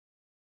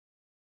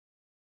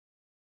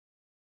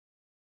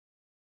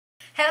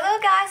Hello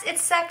guys,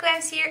 it's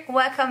Sakuems here.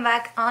 Welcome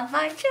back on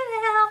my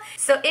channel.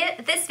 So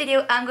in this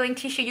video, I'm going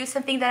to show you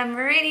something that I'm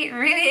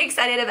really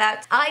excited about.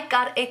 I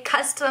got a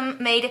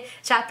custom-made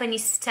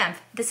Japanese stamp.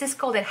 This is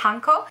called a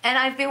Hanko, and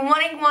I've been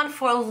wanting one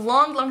for a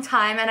long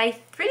time, and I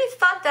really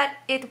thought that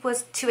it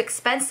was too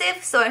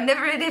expensive, so I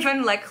never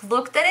even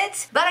looked at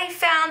it. But I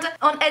found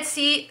on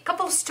Etsy a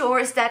couple of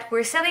stores that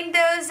were selling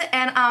those,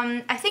 and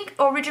I think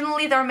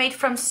originally they're made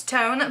from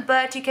stone,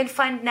 but you can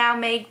find now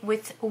made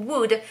with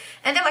wood,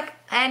 and they're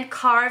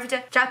hand-carved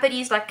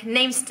Japanese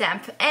name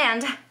stamp.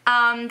 And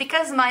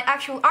because my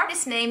actual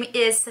artist name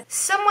is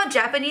somewhat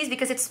Japanese,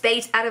 because it's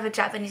based out of a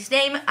Japanese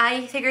name,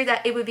 I figured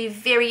that it would be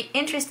very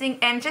interesting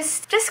and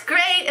just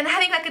great, and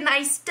having a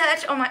nice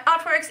touch on my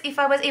artworks if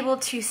I was able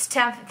to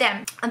stamp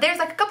them. And there's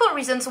a couple of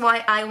reasons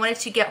why I wanted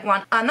to get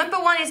one. Number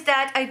one is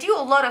that I do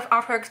a lot of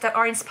artworks that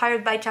are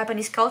inspired by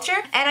Japanese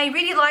culture, and I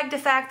really like the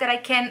fact that I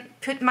can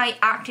put my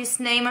artist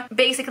name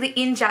basically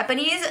in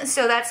Japanese,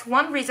 so that's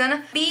one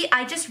reason. B,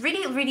 I just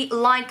really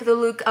like the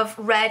look of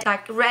red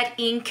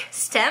ink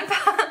stamp.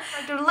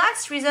 The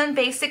last reason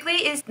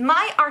basically is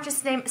my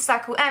artist name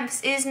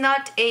Sakuems is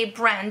not a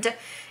brand.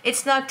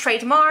 It's not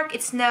trademark,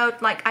 it's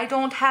not I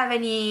don't have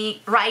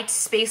any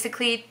rights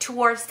basically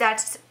towards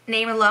that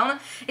name alone.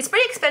 It's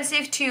pretty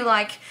expensive to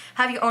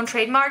have your own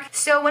trademark,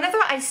 so whenever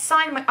I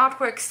sign my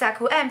artwork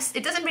Sakuems,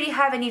 it doesn't really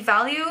have any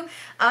value,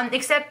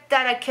 except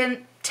that I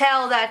can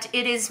tell that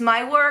it is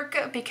my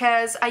work,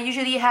 because I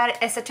usually had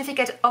a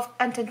certificate of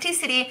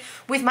authenticity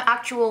with my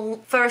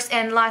actual first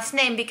and last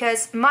name,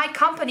 because my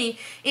company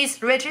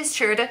is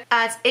registered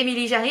as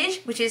Émilie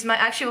Jarige, which is my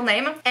actual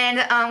name. And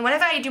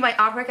whenever I do my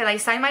artwork and I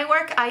sign my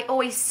work, I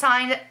always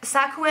sign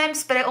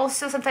Sakuems, but I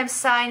also sometimes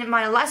sign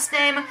my last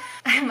name.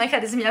 My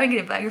cat is meowing in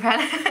the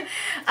background.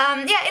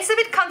 Yeah, it's a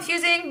bit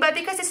confusing, but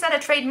because it's not a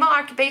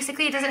trademark,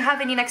 basically it doesn't have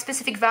any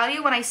specific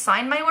value when I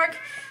sign my work.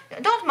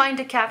 Don't mind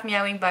the cat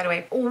meowing, by the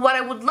way. What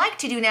I would like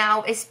to do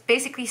now is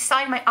basically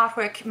sign my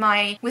artwork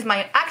with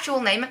my actual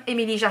name,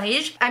 Émilie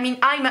Jarige. I mean,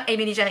 I'm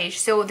Émilie Jarige,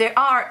 so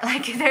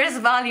there's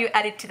value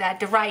added to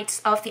that. The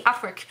rights of the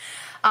artwork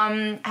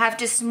have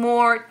just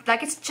more,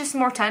 it's just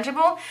more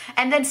tangible.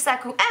 And then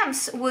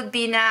Sakuems would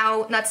be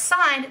now not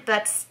signed,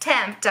 but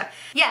stamped.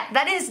 Yeah,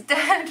 that is the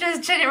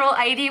just general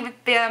idea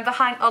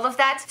behind all of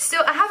that.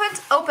 So I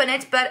haven't opened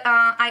it, but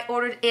I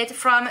ordered it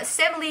from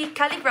Semli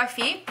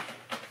Calligraphy.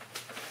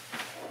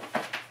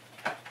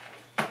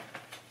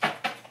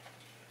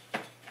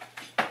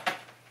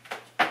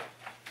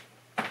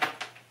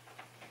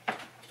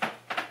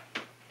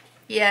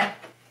 Yeah,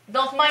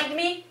 don't mind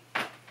me.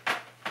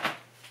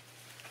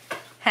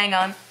 Hang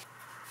on.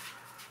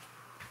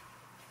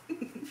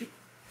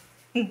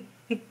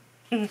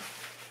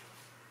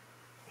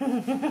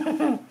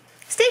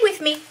 Stay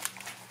with me.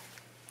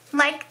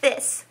 Like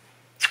this.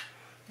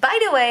 By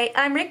the way,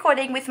 I'm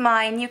recording with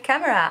my new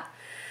camera,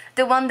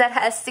 the one that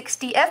has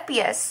 60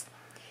 FPS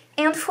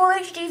and Full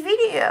HD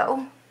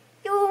video.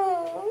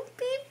 Ooh,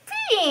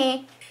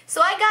 baby. So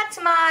I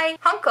got my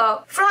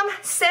Hanko from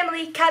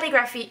Semli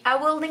Calligraphy. I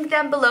will link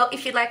them below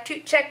if you'd like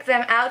to check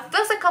them out.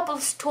 There's a couple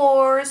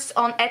stores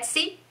on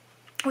Etsy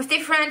with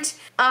different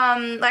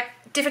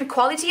different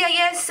quality, I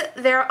guess.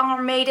 They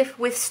are made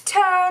with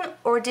stone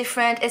or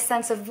different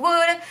essence of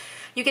wood.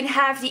 You can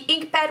have the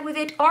ink pad with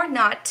it or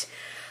not.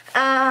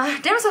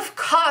 In terms of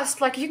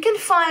cost, you can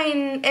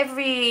find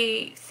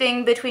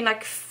everything between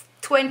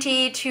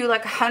 20 to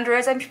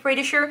hundreds, I'm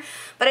pretty sure.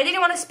 But I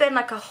didn't want to spend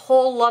a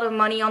whole lot of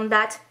money on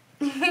that.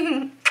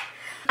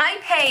 I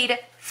paid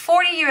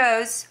 40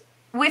 euros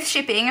with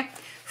shipping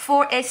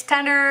for a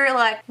standard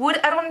wood.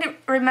 I don't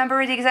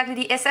remember exactly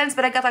the essence,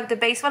 but I got the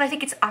base one. I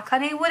think it's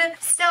Akane wood.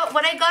 So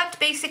what I got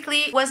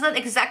basically was not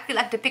exactly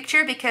the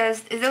picture,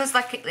 because it was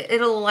a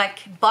little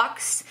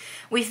box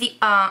with the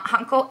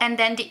Hanko and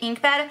then the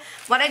ink pad.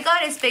 What I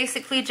got is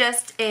basically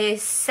just a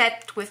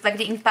set with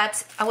the ink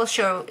pads. I will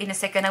show in a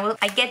second.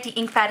 I get the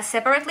ink pad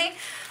separately,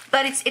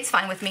 but it's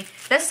fine with me.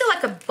 There's still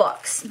a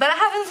box, but I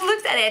haven't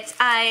looked at it.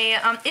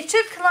 It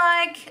took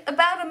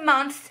about a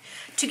month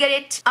to get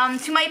it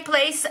to my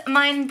place.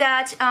 Mind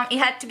that it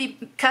had to be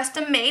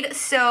custom made,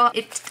 so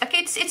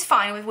it's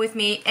fine with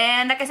me.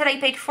 And like I said, I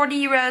paid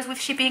 40 euros with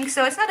shipping,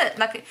 so it's not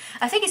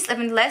I think it's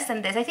even less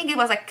than this. I think it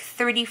was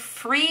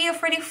 33 or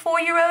 34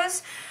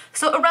 euros,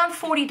 so around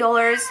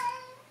 $40.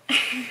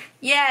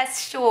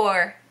 Yes,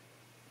 sure.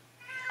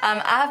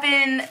 I've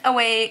been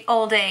away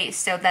all day,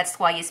 so that's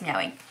why he's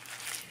meowing.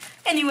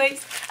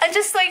 Anyways, I'm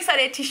just so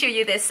excited to show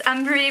you this.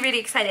 I'm really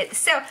excited.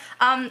 So,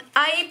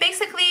 I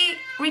basically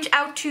reached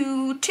out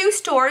to 2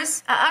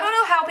 stores. I don't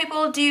know how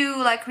people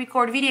do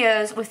record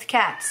videos with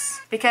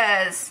cats,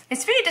 because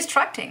it's very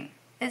distracting.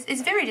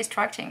 It's very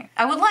distracting.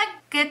 I would like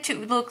it to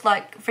look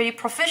very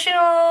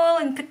professional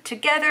and put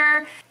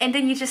together, and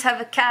then you just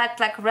have a cat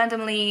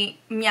randomly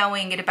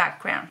meowing in the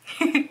background.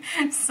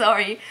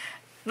 Sorry,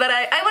 but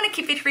I want to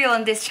keep it real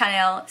on this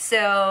channel,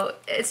 so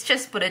it's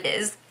just what it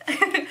is.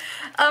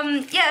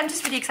 Yeah, I'm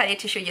just really excited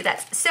to show you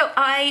that. So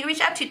I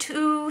reached out to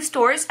 2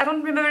 stores. I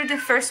don't remember the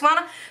first one,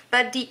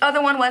 but the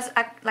other one was,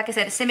 like I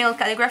said, similar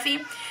calligraphy,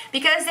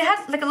 because they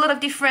had like a lot of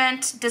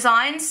different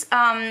designs,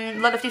 a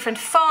lot of different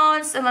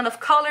fonts, a lot of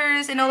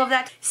colors and all of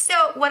that. So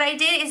what I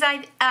did is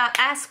I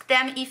asked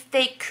them if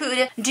they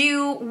could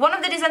do one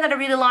of the designs that I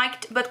really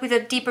liked, but with a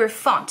deeper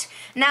font.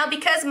 Now,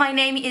 because my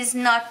name is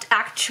not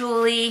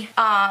actually,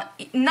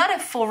 not a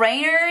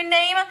foreigner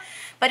name,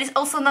 but it's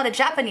also not a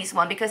Japanese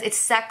one because it's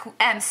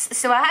Sakuems.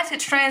 So I had to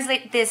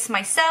translate this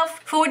myself.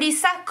 For the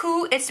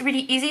Saku, it's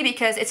really easy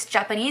because it's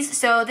Japanese,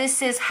 so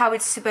this is how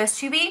it's supposed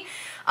to be.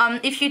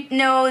 If you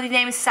know the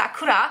name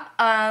Sakura,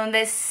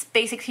 this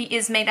basically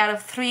is made out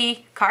of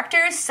 3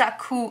 characters,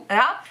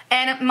 Sakura,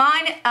 and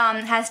mine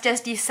has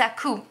just the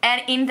Saku.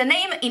 And in the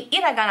name, in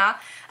hiragana,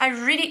 I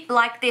really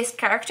like this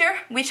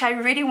character, which I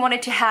really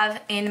wanted to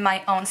have in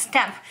my own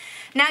stamp.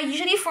 Now,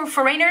 usually for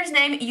foreigners'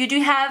 name, you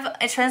do have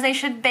a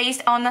translation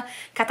based on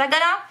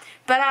katakana,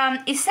 but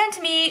it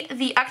sent me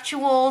the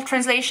actual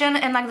translation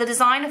and like the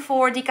design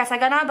for the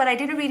katakana, but I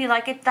didn't really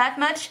like it that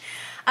much.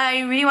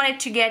 I really wanted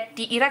to get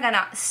the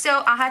hiragana,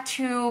 so I had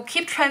to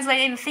keep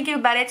translating and thinking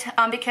about it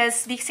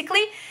because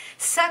basically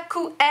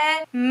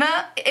Sakuem,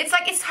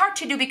 it's hard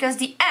to do because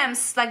the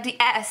M's, like the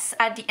S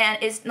at the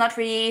end, is not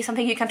really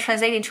something you can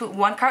translate into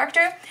one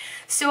character.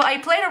 So I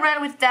played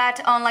around with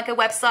that on like a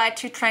website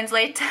to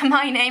translate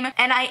my name,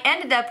 and I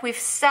ended up with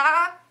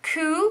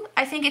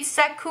I think it's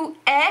Sakuemusu.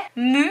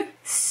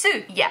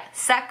 Yeah,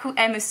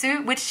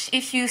 Sakuemusu, which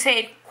if you say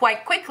it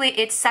quite quickly,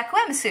 it's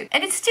Sakuemusu.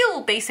 And it's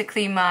still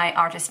basically my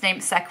artist name,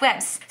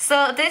 Sakuems.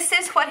 So this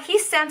is what he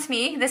sent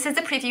me. This is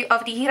the preview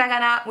of the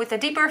hiragana with a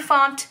deeper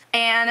font,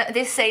 and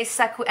this says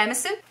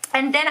Sakuemusu.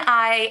 And then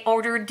I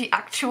ordered the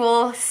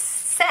actual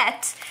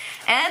set,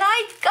 and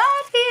I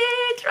got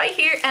it right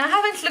here, and I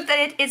haven't looked at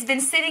it. It's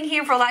been sitting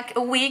here for like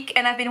a week,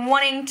 and I've been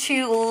wanting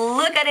to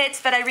look at it,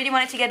 but I really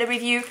wanted to get a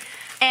review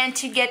and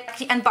to get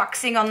the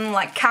unboxing on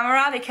like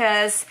camera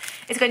because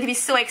it's going to be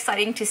so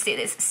exciting to see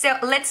this. So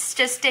let's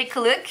just take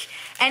a look.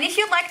 And if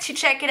you'd like to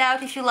check it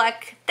out, if you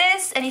like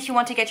this, and if you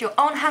want to get your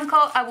own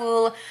Hanko, I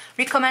will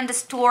recommend the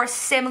store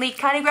Simile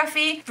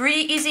Calligraphy.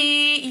 Really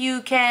easy.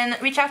 You can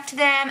reach out to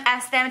them,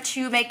 ask them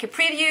to make a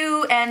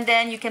preview, and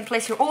then you can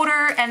place your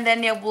order, and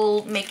then they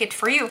will make it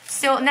for you.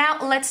 So now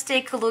let's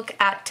take a look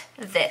at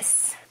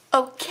this.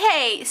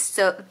 Okay,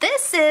 so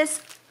this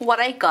is what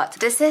I got.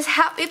 This is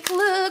how it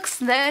looks.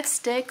 Let's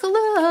take a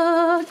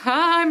look.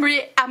 I'm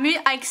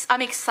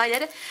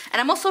excited,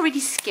 and I'm also really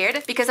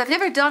scared because I've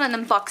never done an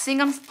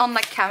unboxing on my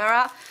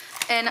camera,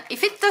 and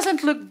if it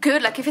doesn't look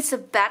good, like if it's a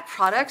bad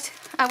product,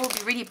 I will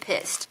be really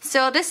pissed.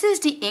 So this is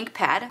the ink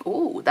pad.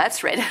 Oh,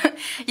 that's red.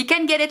 You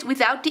can get it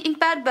without the ink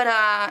pad, but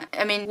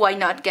I mean, why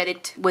not get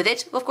it with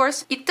it, of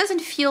course. It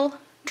doesn't feel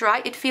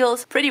dry, it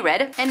feels pretty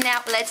red. And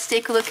now let's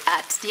take a look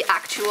at the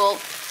actual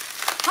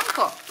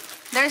Hanko.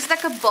 There's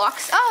like a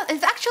box. Oh,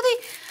 it's actually,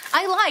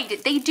 I liked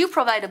it. They do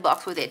provide a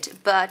box with it,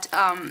 but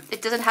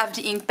it doesn't have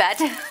the ink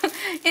pad in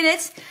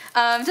it.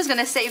 I'm just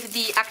gonna save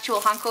the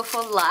actual Hanko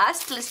for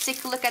last. Let's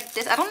take a look at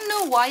this. I don't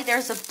know why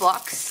there's a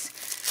box.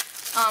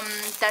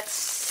 It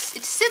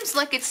seems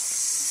like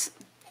it's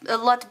a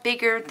lot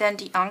bigger than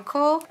the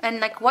Hanko, and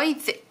like why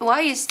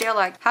is there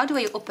like, how do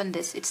I open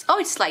this? It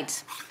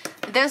slides.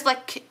 There's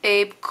like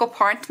a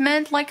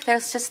compartment, like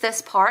there's just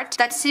this part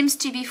that seems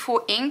to be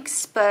for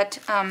inks, but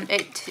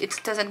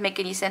it doesn't make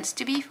any sense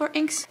to be for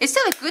inks. It's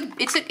still a good,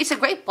 it's a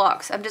great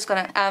box. I'm just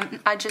gonna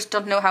I just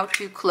don't know how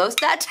to close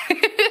that.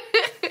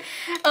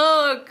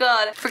 Oh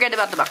god, forget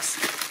about the box.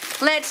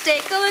 Let's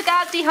take a look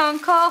at the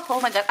Hanko. Oh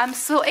my god, I'm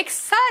so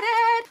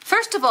excited!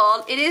 First of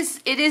all, it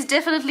is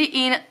definitely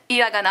in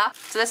hiragana,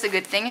 so that's a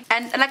good thing.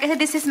 And like I said,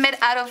 this is made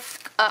out of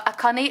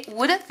akane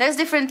wood. There's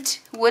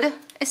different wood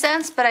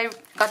essence, but I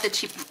got the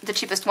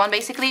cheapest one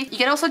basically. You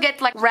can also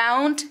get like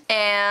round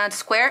and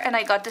square, and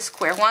I got the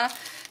square one.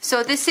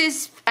 So this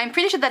is, I'm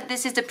pretty sure that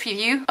this is the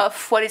preview of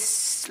what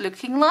it's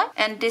looking like,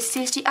 and this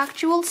is the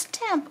actual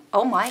stamp.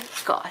 Oh my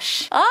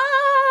gosh. Ah,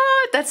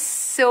 that's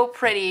so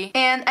pretty.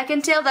 And I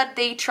can tell that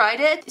they tried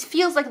it. It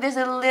feels like there's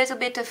a little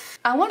bit of,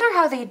 I wonder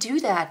how they do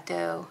that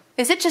though.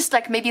 Is it just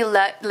like maybe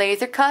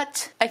laser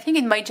cut? I think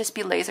it might just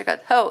be laser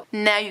cut. Oh,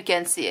 now you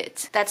can see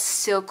it. That's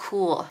so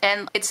cool.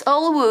 And it's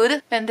all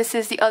wood. And this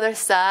is the other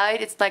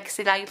side. It's like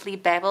slightly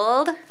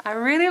beveled. I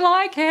really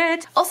like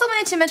it. Also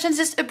wanted to mention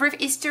just a brief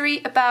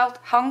history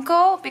about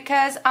Hanko,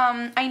 because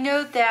I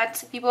know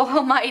that people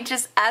might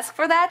just ask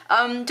for that.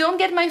 Don't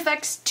get my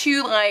facts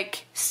too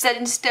like set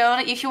in stone.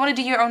 If you want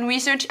to do your own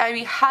research, I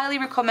highly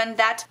recommend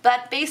that.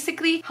 But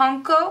basically,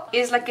 Hanko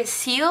is like a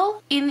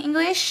seal in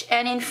English,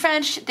 and in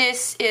French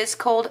this is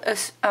called a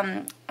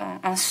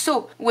un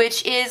sceau,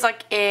 which is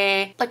like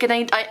an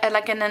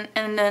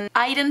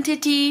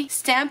identity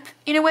stamp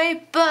in a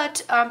way.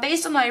 But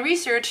based on my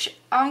research,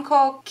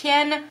 Hanko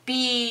can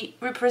be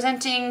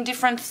representing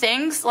different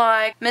things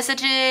like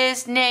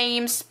messages,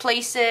 names,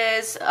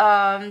 places.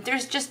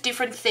 There's just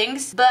different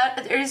things.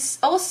 But there's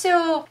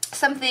also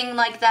something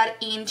like that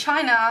in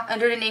China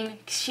under the name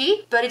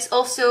Xi, but it's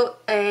also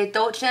a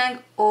dojang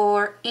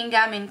or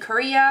ingam in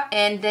Korea,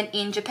 and then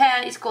in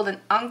Japan it's called an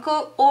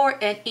anko or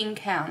an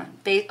inkan,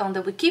 based on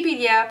the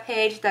Wikipedia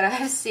page that I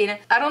have seen.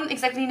 I don't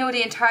exactly know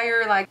the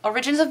entire like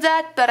origins of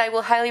that, but I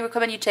will highly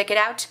recommend you check it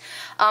out.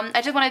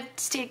 I just want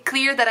to state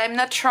clear that I'm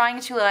not trying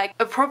to like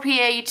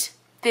appropriate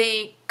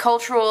the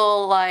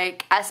cultural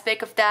like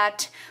aspect of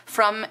that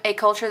from a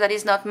culture that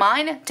is not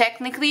mine.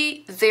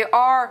 Technically, there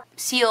are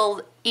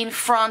sealed in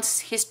France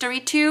history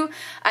too.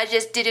 I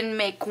just didn't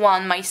make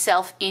one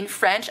myself in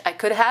French. I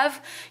could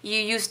have. You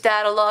use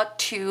that a lot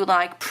to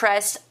like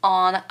press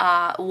on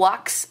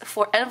wax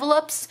for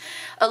envelopes.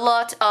 A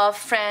lot of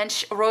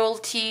French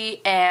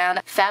royalty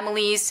and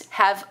families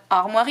have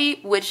armoiries,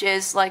 which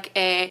is like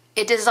a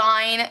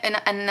design,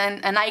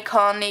 an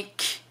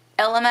iconic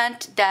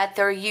element that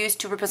they're used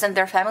to represent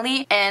their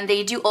family, and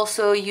they do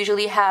also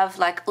usually have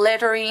like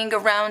lettering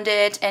around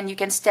it, and you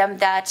can stamp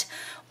that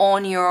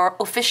on your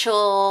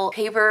official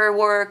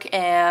paperwork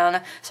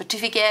and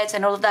certificates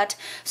and all of that.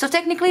 So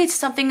technically it's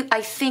something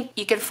I think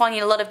you can find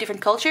in a lot of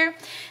different culture,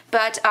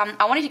 but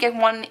I wanted to get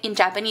one in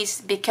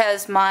Japanese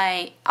because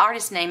my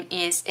artist name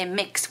is a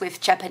mix with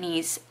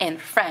Japanese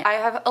and French. I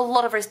have a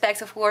lot of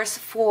respect, of course,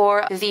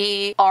 for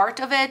the art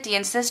of it, the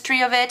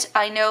ancestry of it.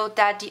 I know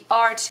that the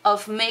art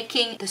of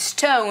making the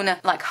stone,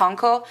 like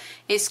Hanko,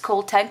 is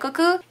called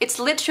tenkoku. It's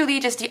literally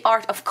just the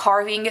art of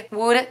carving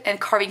wood and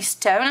carving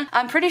stone.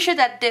 I'm pretty sure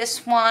that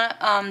this one,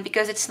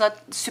 because it's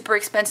not super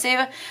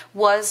expensive,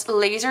 was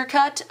laser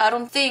cut. I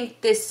don't think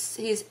this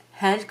is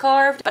hand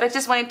carved, but I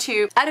just wanted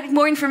to add a bit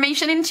more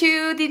information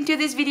into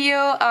this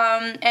video,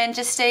 and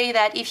just say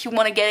that if you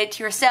want to get it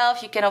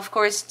yourself, you can of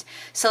course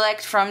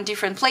select from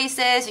different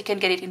places. You can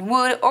get it in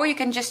wood, or you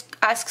can just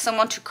ask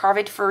someone to carve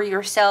it for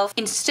yourself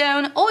in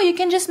stone, or you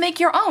can just make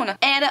your own.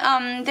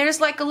 And there's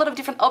like a lot of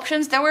different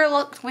options. There were a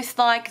lot with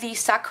like the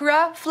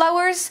sakura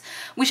flowers,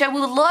 which I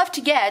would love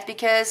to get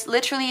because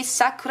literally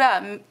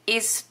sakura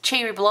is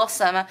cherry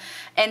blossom,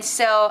 and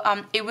so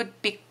it would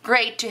be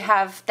great to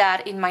have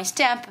that in my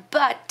stamp,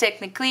 but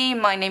technically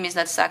my name is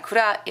not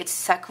Sakura, it's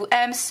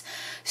Sakuems,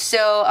 so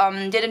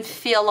didn't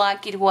feel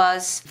like it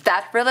was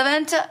that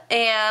relevant.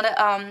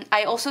 And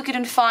I also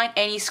couldn't find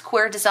any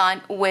square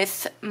design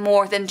with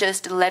more than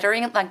just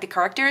lettering, like the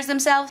characters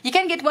themselves. You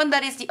can get one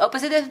that is the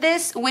opposite of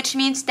this, which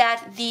means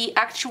that the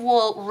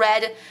actual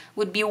red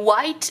would be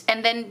white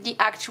and then the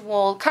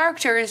actual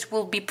characters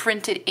will be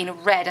printed in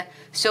red.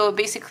 So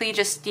basically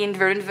just the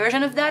inverted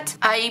version of that.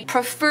 I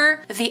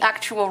prefer the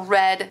actual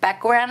red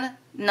background,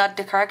 not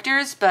the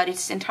characters, but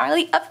it's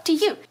entirely up to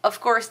you. Of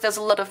course, there's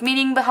a lot of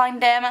meaning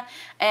behind them,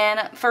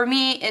 and for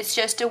me it's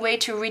just a way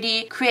to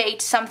really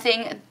create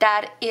something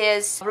that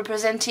is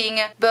representing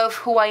both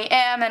who I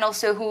am and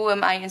also who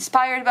am I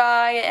inspired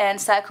by, and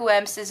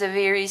Sakuems is a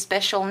very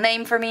special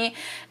name for me.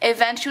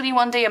 Eventually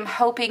one day I'm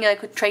hoping I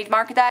could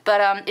trademark that, but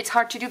it's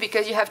hard to do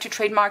because you have to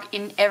trademark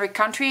in every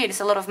country.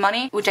 It's a lot of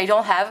money, which I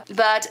don't have,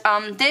 but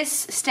this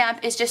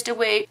stamp is just a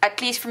way,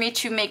 at least for me,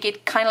 to make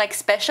it kind of like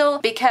special,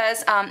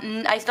 because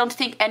I don't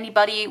think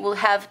anybody will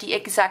have the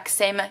exact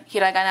same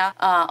hiragana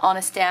on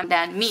a stamp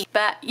than me.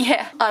 But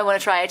yeah, I want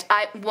to try it.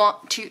 I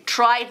want to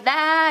try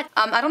that.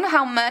 I don't know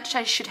how much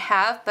I should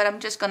have, but I'm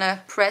just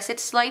gonna press it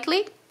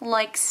slightly,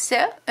 like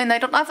so. And I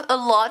don't have a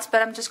lot,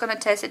 but I'm just gonna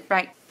test it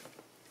right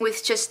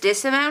with just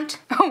this amount.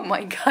 Oh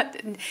my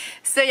god.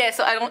 So yeah,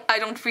 so I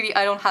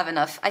don't have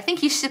enough. I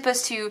think you're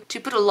supposed to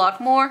put a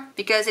lot more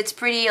because it's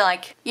pretty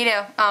like, you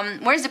know,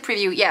 where's the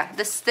preview? Yeah,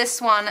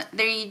 this one,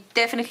 they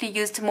definitely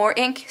used more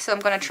ink, so I'm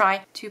gonna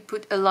try to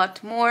put a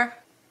lot more.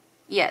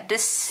 Yeah,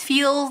 this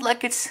feels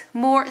like it's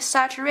more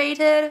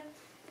saturated.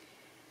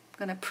 I'm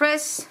gonna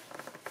press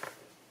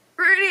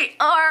really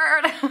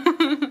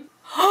hard.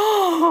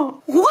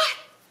 Oh, what?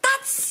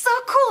 That's so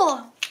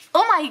cool.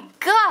 Oh my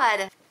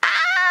god.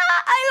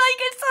 I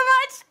like it so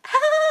much.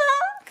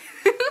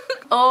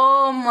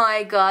 Oh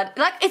my god,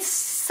 like it's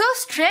so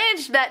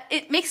strange that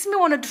it makes me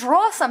want to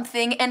draw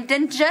something and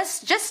then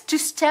just to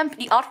stamp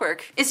the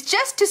artwork. It's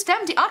just to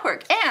stamp the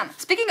artwork. And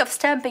speaking of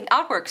stamping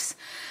artworks,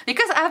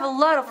 because I have a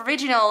lot of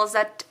originals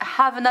that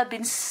have not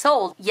been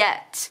sold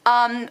yet,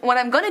 what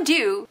I'm gonna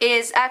do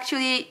is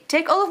actually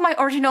take all of my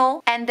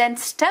original and then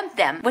stamp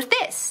them with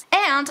this.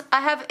 And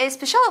I have a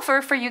special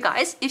offer for you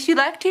guys. If you'd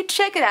like to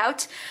check it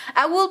out,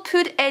 I will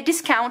put a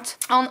discount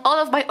on all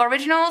of my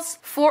originals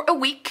for a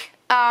week.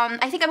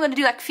 I think I'm going to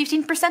do like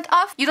 15%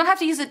 off. You don't have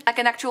to use it like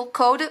an actual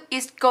code.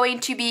 It's going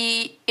to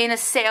be in a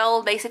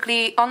sale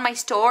basically on my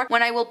store.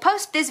 When I will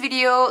post this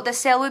video, the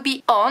sale will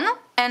be on,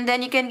 and then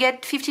you can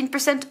get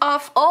 15%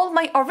 off all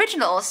my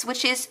originals,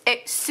 which is a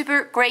super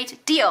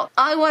great deal.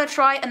 I want to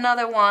try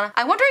another one.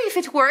 I wonder if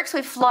it works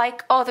with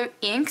like other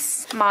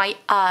inks. My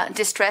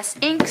distress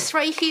inks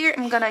right here.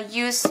 I'm gonna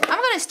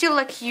still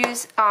like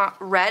use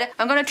red.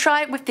 I'm gonna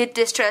try with the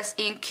distress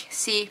ink,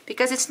 see,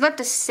 because it's not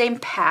the same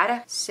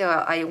pad. So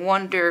I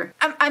wonder.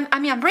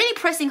 I'm really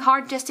pressing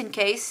hard just in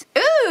case.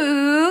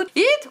 Ooh,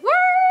 it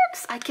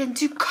works! I can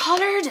do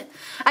colored.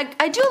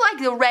 I do like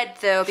the red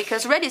though,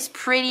 because red is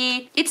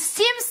pretty. It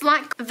seems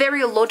like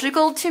very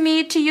logical to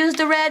me to use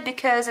the red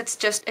because it's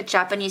just a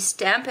Japanese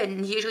stamp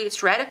and usually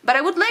it's red. But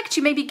I would like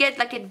to maybe get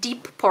like a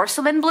deep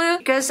porcelain blue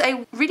because I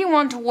really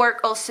want to work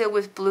also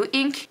with blue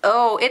ink.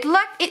 Oh,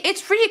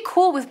 it's really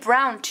cool with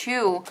brown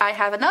too. I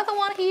have another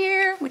one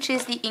here, which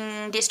is the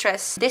ink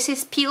distress. This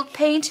is peeled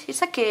paint.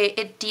 It's like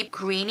a deep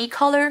greeny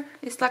color.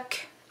 It's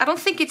like, I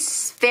don't think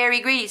it's very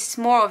green. It's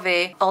more of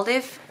a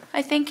olive,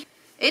 I think.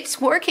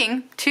 It's working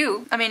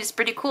too. I mean, it's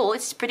pretty cool.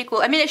 It's pretty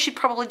cool. I mean, I should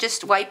probably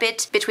just wipe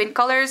it between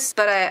colors,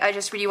 but I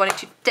just really wanted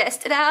to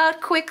test it out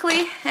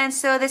quickly. And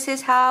so this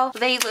is how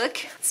they look.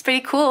 It's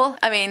pretty cool.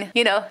 I mean,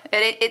 you know,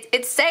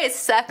 it says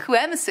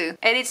Sakuems,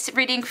 and it's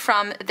reading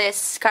from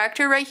this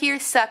character right here,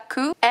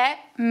 Sakuems,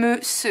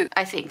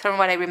 I think, from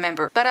what I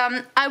remember. But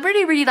I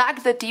really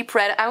like the deep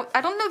red. I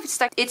don't know if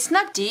it's like, it's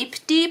not deep.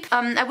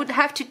 I would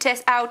have to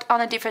test out on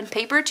a different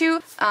paper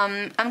too.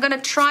 I'm gonna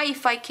try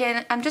if I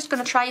can. I'm just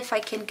gonna try if I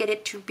can get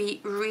it to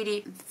be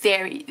really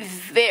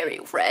very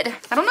red.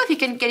 I don't know if you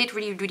can get it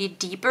really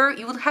deeper.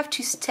 You would have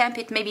to stamp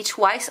it maybe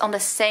twice on the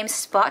same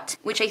spot,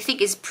 which I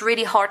think is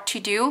pretty hard to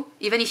do,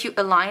 even if you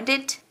aligned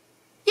it.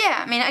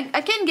 Yeah, I mean,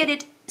 I can get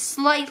it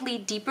slightly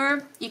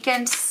deeper. You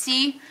can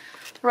see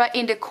right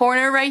in the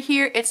corner right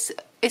here, it's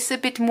a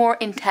bit more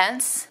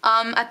intense.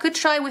 I could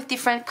try with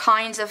different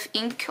kinds of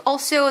ink.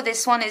 Also,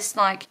 this one is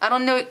like, I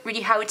don't know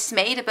really how it's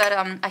made, but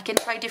I can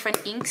try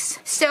different inks.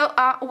 So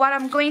what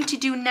I'm going to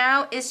do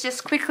now is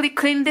just quickly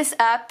clean this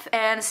up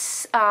and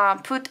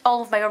put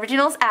all of my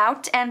originals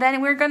out, and then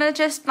we're gonna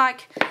just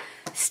like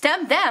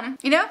stamp them,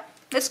 you know?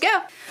 Let's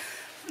go.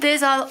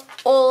 These are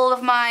all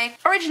of my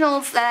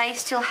originals that I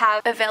still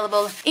have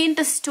available in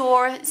the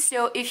store.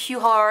 So if you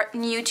are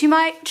new to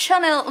my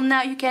channel,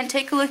 now you can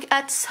take a look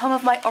at some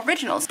of my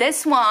originals.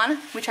 This one,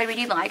 which I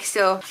really like,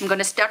 so I'm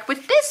gonna start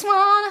with this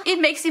one. It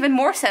makes even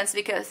more sense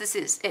because this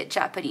is a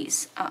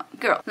Japanese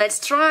girl. Let's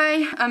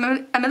try. I'm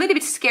a little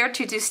bit scared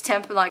to do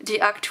stamp like the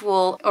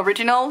actual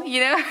original, you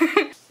know?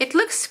 It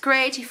looks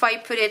great if I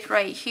put it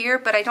right here,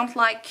 but I don't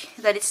like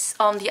that it's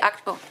on the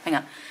oh, hang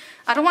on.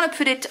 I don't want to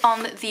put it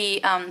on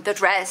the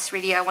dress,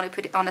 really. I want to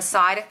put it on the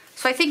side.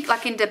 So I think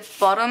like in the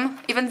bottom,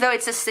 even though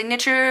it's a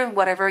signature,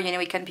 whatever, you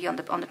know, it can be on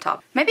the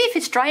top. Maybe if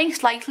it's drying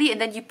slightly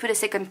and then you put a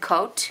second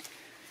coat,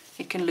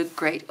 it can look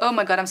great. Oh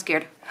my god, I'm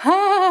scared.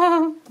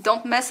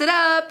 Don't mess it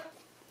up.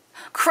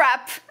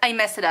 Crap, I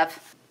messed it up.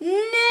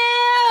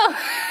 No!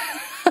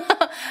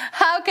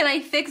 How can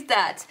I fix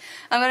that?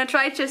 I'm gonna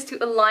try just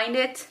to align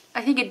it.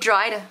 I think it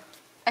dried.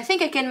 I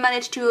think I can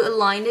manage to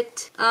align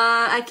it.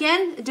 I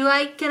can?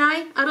 Can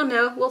I? I don't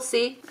know. We'll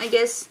see. I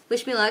guess.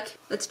 Wish me luck.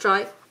 Let's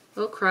try.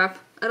 Oh crap.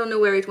 I don't know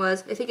where it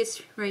was. I think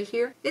it's right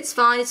here. It's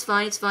fine, it's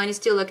fine, it's fine. It's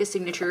still like a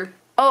signature.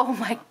 Oh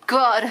my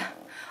god.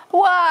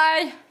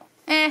 Why?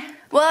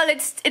 Well,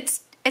 it's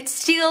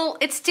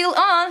still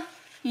on.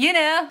 You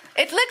know.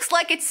 It looks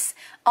like it's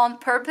on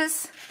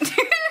purpose.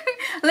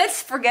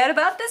 Let's forget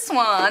about this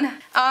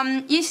one.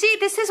 You see,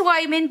 this is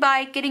what I mean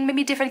by getting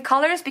maybe different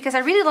colors, because I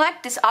really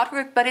like this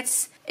artwork, but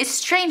it's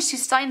strange to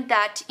sign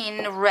that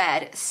in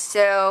red.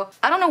 So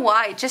I don't know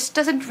why, it just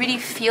doesn't really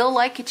feel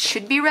like it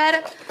should be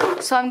red.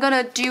 So I'm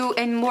gonna do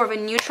a more of a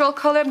neutral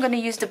color. I'm gonna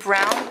use the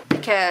brown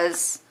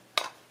because,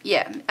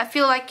 yeah, I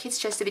feel like it's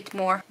just a bit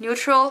more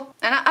neutral.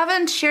 And I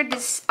haven't shared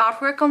this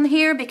artwork on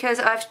here because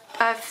I've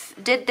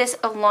did this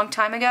a long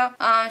time ago.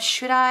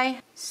 Should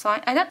I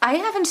sign? I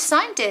haven't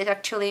signed it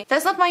actually.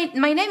 That's not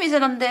my name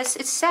isn't on this.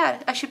 It's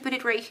sad. I should put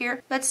it right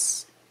here.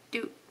 Let's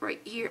do right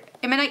here.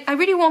 I mean, I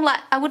really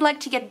I would like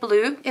to get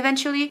blue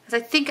eventually, because I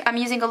think I'm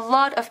using a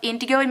lot of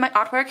indigo in my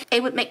artwork.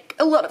 It would make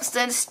a lot of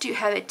sense to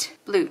have it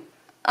blue.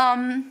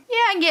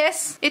 Yeah, I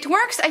guess it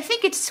works. I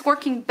think it's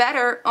working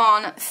better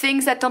on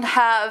things that don't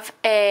have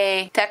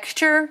a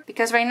texture,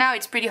 because right now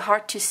it's pretty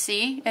hard to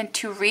see and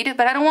to read,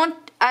 but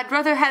I'd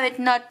rather have it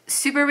not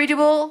super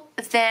readable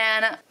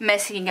than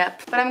messing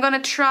up. But I'm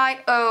gonna try,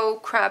 oh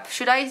crap,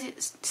 should I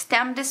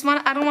stamp this one?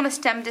 I don't want to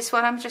stamp this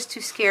one, I'm just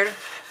too scared.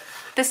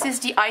 This is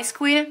the Ice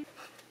Queen.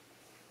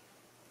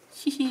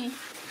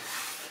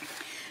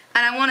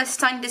 And I want to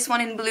sign this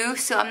one in blue,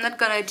 so I'm not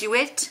gonna do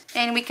it.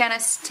 And we gonna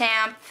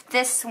stamp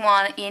this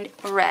one in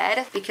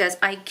red, because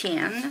I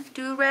can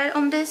do red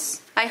on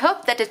this. I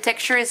hope that the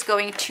texture is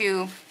going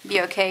to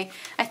be okay.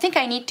 I think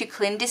I need to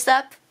clean this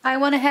up I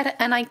went ahead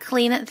and I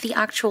cleaned the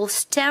actual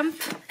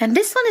stamp. And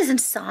this one isn't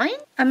signed?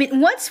 I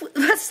mean, what's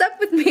up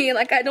with me?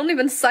 Like, I don't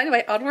even sign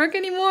my artwork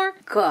anymore?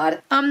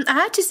 God. I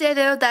have to say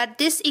though that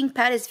this ink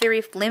pad is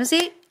very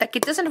flimsy. Like,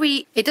 it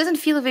doesn't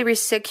feel very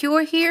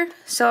secure here.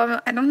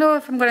 So I don't know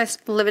if I'm gonna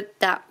leave it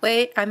that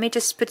way. I may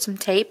just put some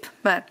tape,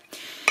 but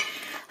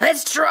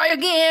let's try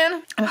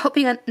again. I'm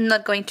hoping I'm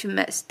not going to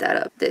mess that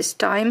up this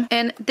time.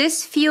 And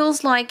this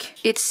feels like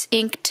it's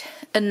inked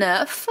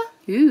enough.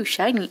 Ooh,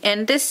 shiny.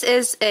 And this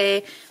is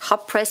a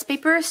hot press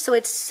paper, so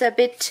it's a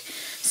bit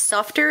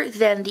softer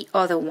than the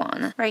other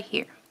one. Right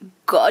here.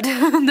 God,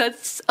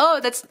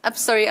 I'm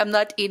sorry, I'm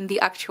not in the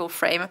actual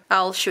frame.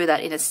 I'll show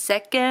that in a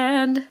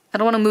second. I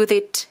don't want to move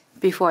it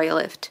before I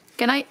lift.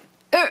 Can I?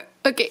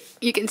 Okay,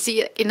 you can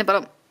see it in the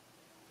bottom.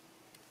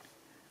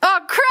 Oh,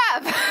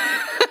 crap!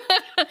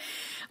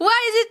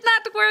 Why is it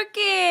not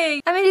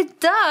working? I mean, it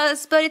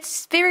does, but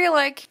it's very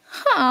like,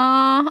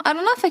 I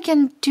don't know if I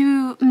can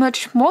do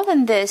much more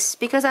than this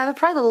because I've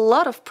applied a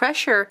lot of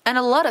pressure and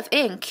a lot of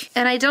ink.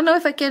 And I don't know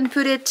if I can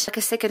put it like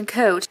a second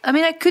coat. I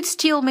mean, I could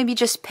still maybe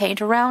just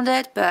paint around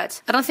it,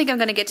 but I don't think I'm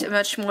gonna get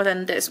much more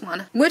than this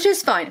one, which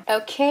is fine.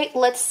 Okay,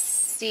 let's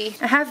see.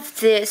 I have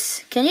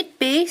this. Can it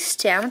be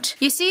stamped?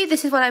 You see,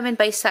 this is what I meant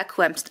by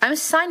Sakuems. I'm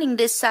signing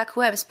this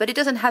Sakuems, but it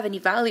doesn't have any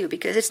value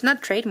because it's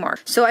not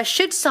trademarked. So I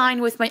should sign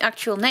with my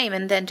actual name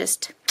and then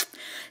just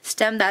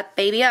stamp that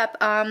baby up.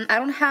 I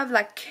don't have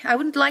like, I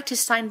would like to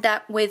sign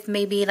that with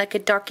maybe like a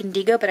dark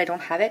indigo, but I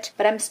don't have it.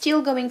 But I'm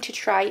still going to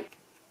try.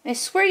 I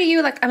swear to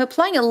you, like, I'm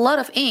applying a lot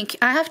of ink.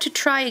 I have to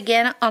try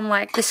again on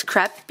like the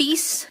scrap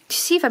piece to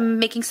see if I'm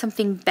making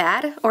something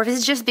bad or if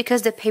it's just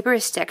because the paper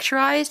is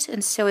texturized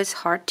and so it's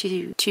hard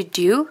to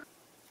do.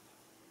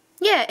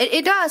 Yeah,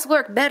 it does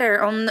work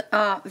better on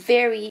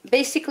very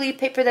basically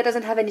paper that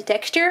doesn't have any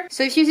texture.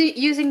 So if you're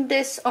using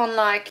this on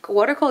like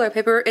watercolor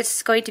paper,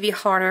 it's going to be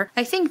harder.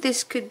 I think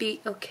this could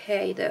be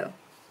okay though,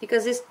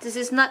 because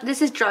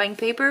this is drawing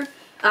paper,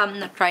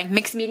 not drawing,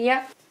 mixed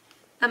media.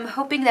 I'm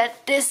hoping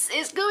that this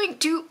is going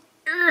to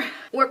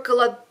work a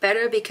lot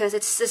better because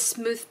it's a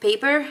smooth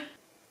paper.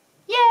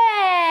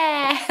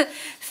 Yeah!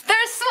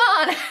 First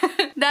one!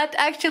 That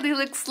actually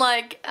looks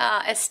like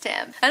a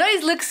stamp. I know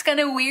it looks kind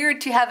of weird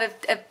to have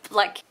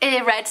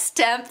a red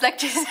stamp like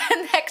just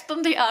next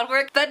on the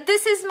artwork, but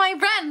this is my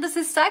brand. This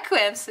is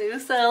Sakuems,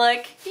 so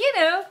like, you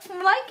know,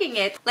 I'm liking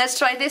it. Let's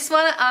try this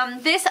one.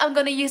 This I'm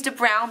gonna use the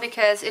brown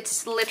because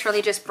it's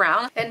literally just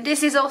brown. And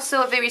this is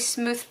also a very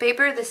smooth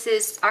paper. This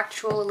is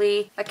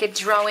actually like a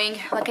drawing,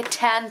 like a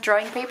tan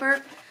drawing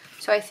paper.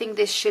 So I think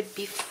this should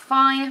be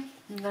fine.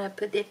 I'm gonna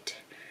put it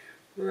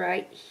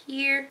right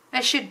here.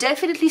 I should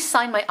definitely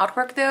sign my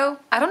artwork though.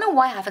 I don't know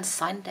why I haven't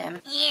signed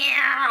them.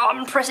 Yeah,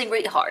 I'm pressing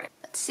really hard.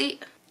 Let's see.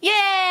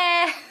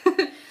 Yeah!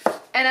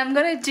 And I'm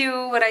gonna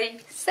do what I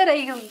said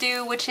I'll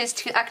do, which is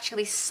to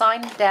actually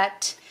sign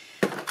that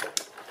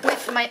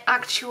with my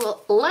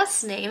actual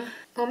last name.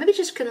 Or maybe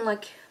just kind of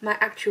like my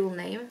actual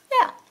name.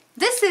 Yeah,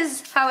 this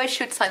is how I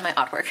should sign my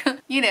artwork.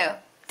 You know,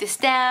 the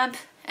stamp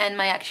and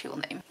my actual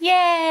name.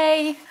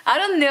 Yay! I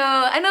don't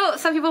know. I know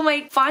some people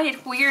might find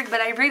it weird,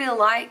 but I really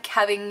like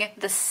having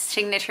the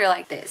signature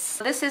like this.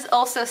 This is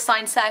also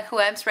signed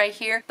Sakuems right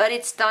here, but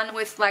it's done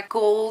with like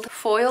gold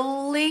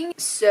foiling,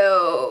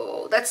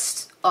 so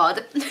that's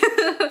odd.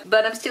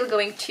 But I'm still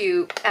going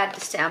to add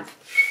the stamp.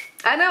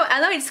 I know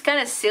it's kind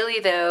of silly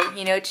though,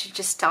 you know, to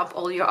just stamp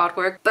all your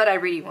artwork, but I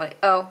really want it.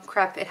 Oh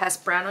crap, it has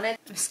brown on it.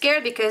 I'm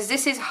scared because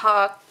this is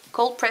hot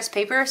cold pressed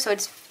paper, so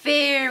it's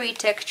very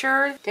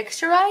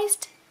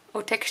texturized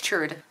or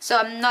textured. So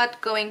I'm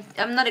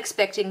not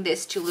expecting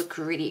this to look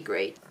really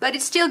great, but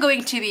it's still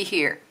going to be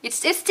here. It's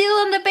still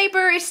on the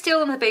paper, it's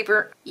still on the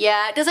paper.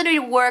 Yeah, it doesn't really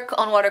work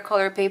on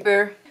watercolor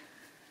paper.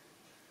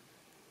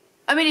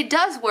 I mean, it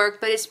does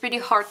work, but it's pretty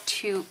hard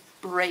to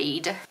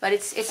braid, but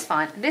it's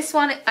fine. This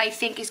one I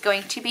think is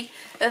going to be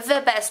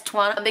the best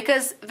one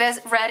because there's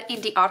red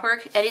in the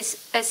artwork and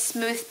it's a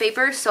smooth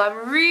paper, so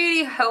I'm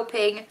really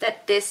hoping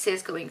that this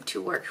is going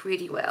to work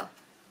really well.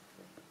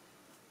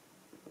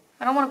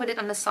 I don't want to put it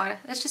on the side.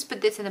 Let's just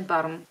put this in the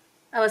bottom.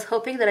 I was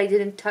hoping that I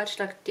didn't touch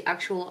like the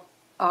actual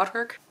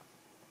artwork.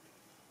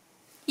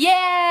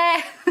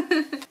 Yeah!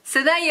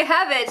 So there you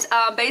have it.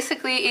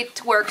 Basically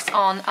it works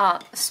on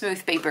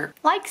smooth paper,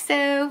 like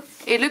so.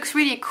 It looks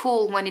really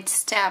cool when it's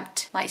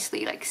stamped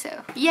nicely, like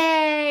so.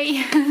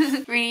 Yay!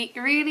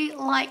 really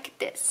like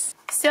this.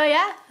 So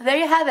yeah, there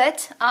you have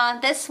it.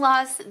 This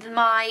was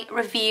my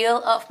reveal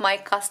of my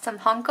custom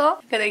Hanko.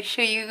 I'm gonna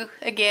show you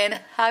again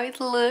how it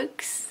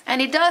looks.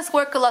 And it does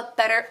work a lot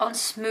better on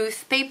smooth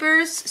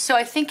papers. So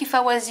I think if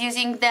I was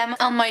using them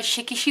on my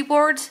shikishi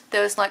boards,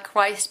 those like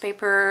rice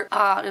paper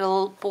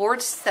little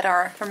boards that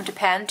are from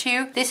Japan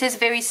to. This is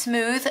very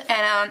smooth,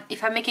 and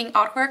if I'm making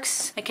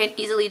artworks, I can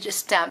easily just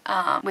stamp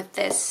with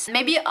this.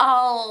 Maybe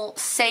I'll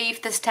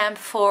save the stamp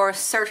for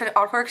certain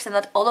artworks and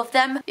not all of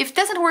them. If it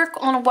doesn't work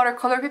on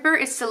watercolor paper,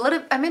 it's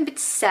I'm a bit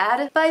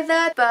sad by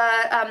that,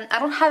 but I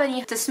don't have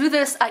any. The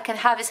smoothest I can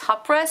have is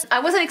hot press. I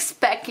wasn't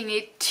expecting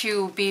it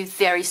to be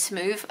very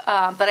smooth,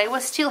 but I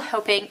was still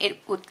hoping it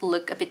would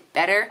look a bit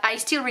better. I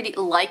still really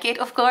like it,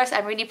 of course.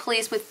 I'm really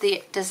pleased with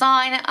the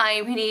design.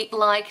 I really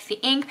like the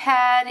ink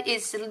pad.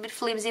 It's a little bit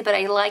flimsy, but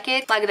I like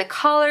it. Like the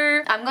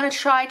color. I'm gonna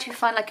try to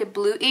find like a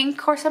blue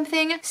ink or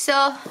something. So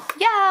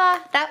yeah,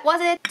 that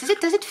was it.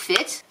 Does it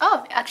fit?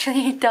 Oh,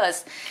 actually it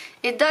does.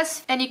 It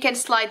does, and you can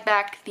slide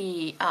back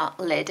the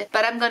lid,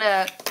 but I'm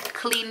gonna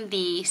clean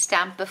the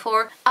stamp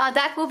before.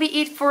 That will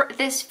be it for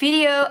this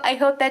video. I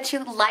hope that you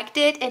liked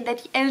it and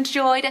that you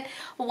enjoyed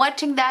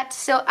watching that.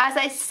 So as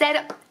I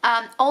said,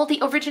 all the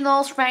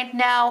originals right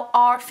now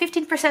are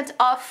 15%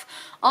 off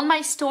on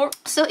my store,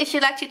 so if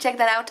you'd like to check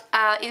that out,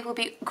 it will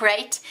be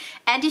great.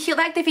 And if you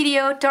like the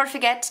video, don't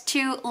forget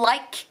to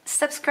like,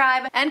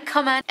 subscribe and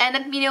comment and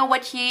let me know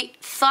what you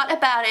thought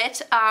about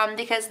it,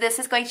 because this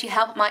is going to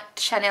help my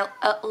channel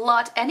a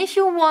lot. And if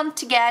you want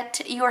to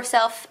get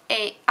yourself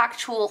a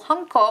actual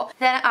Hanko,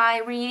 then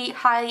I really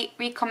highly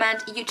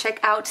recommend you check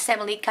out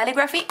Semily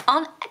Calligraphy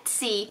on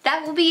Etsy.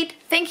 That will be it.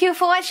 Thank you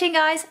for watching,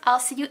 guys.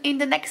 I'll see you in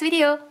the next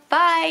video.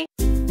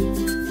 Bye!